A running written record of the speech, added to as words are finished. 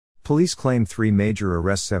Police claim 3 major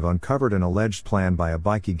arrests have uncovered an alleged plan by a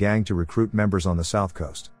bikie gang to recruit members on the South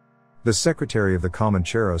Coast. The secretary of the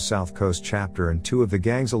Comanchero South Coast chapter and 2 of the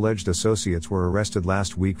gang's alleged associates were arrested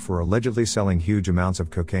last week for allegedly selling huge amounts of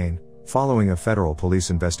cocaine, following a federal police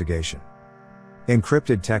investigation.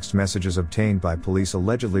 Encrypted text messages obtained by police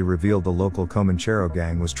allegedly revealed the local Comanchero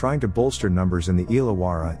gang was trying to bolster numbers in the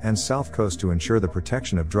Illawara and South Coast to ensure the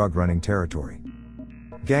protection of drug-running territory.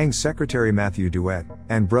 Gang Secretary Matthew Duet,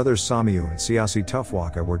 and brothers Samiu and Siasi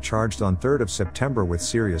Tufwaka were charged on 3 September with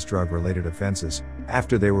serious drug-related offenses,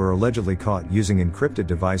 after they were allegedly caught using encrypted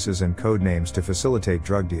devices and code names to facilitate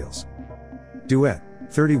drug deals. Duet,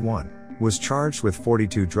 31, was charged with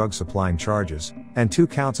 42 drug-supplying charges, and 2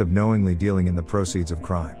 counts of knowingly dealing in the proceeds of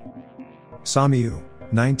crime. Samiu,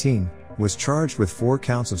 19, was charged with 4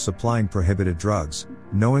 counts of supplying prohibited drugs,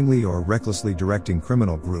 knowingly or recklessly directing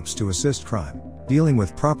criminal groups to assist crime, dealing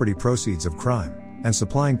with property proceeds of crime, and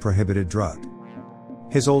supplying prohibited drug.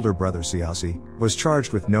 His older brother Siasi was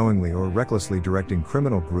charged with knowingly or recklessly directing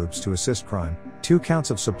criminal groups to assist crime, 2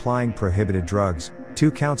 counts of supplying prohibited drugs,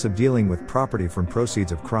 2 counts of dealing with property from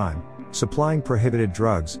proceeds of crime, supplying prohibited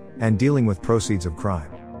drugs, and dealing with proceeds of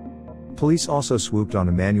crime. Police also swooped on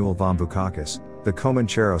Emmanuel Vambukakis, the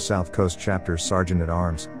Comanchero South Coast chapter's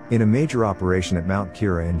sergeant-at-arms, in a major operation at Mount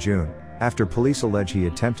Kira in June, after police allege he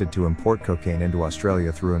attempted to import cocaine into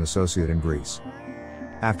Australia through an associate in Greece.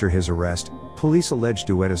 After his arrest, police allege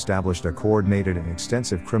Duet established a coordinated and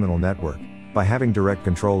extensive criminal network, by having direct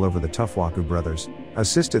control over the Tufwaku brothers,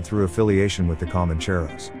 assisted through affiliation with the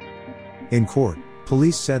Comancheros. In court,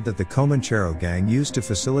 police said that the Comanchero gang used to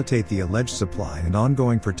facilitate the alleged supply and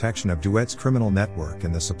ongoing protection of Duet's criminal network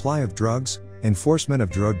and the supply of drugs, enforcement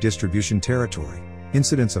of drug distribution territory,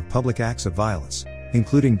 incidents of public acts of violence,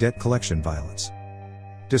 including debt collection violence.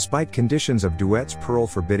 Despite conditions of Duet's parole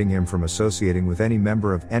forbidding him from associating with any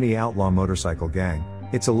member of any outlaw motorcycle gang,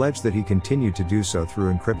 it's alleged that he continued to do so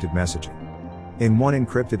through encrypted messaging. In one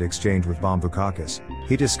encrypted exchange with Vambukakis,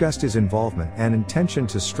 he discussed his involvement and intention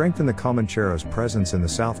to strengthen the Comanchero's presence in the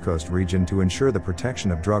South Coast region to ensure the protection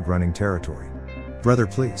of drug-running territory. "Brother,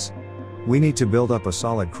 please. We need to build up a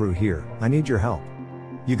solid crew here, I need your help.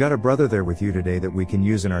 You got a brother there with you today that we can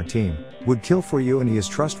use in our team, would kill for you and he is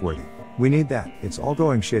trustworthy. We need that, it's all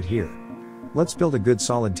going shit here. Let's build a good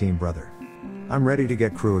solid team, brother. I'm ready to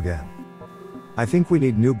get crew again. I think we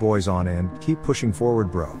need new boys on and keep pushing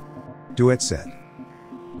forward, bro," Duet said.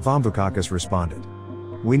 Vambukakis responded,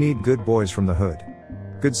 "We need good boys from the hood.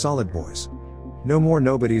 Good solid boys. No more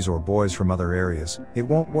nobodies or boys from other areas, it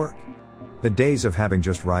won't work. The days of having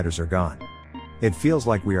just riders are gone. It feels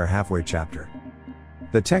like we are halfway chapter."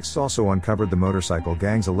 The texts also uncovered the motorcycle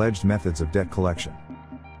gang's alleged methods of debt collection.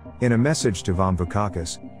 In a message to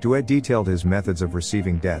Vambukakis, Duet detailed his methods of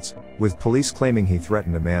receiving debts, with police claiming he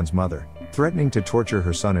threatened a man's mother, threatening to torture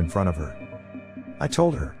her son in front of her. "I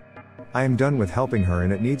told her, I am done with helping her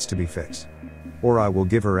and it needs to be fixed. Or I will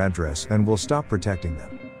give her address and will stop protecting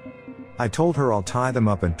them. I told her I'll tie them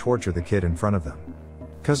up and torture the kid in front of them.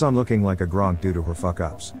 'Cause I'm looking like a gronk due to her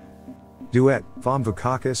fuck-ups." Duet,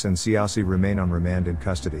 Vambukakis and Siasi remain on remand in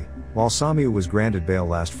custody, while Samiu was granted bail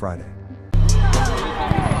last Friday.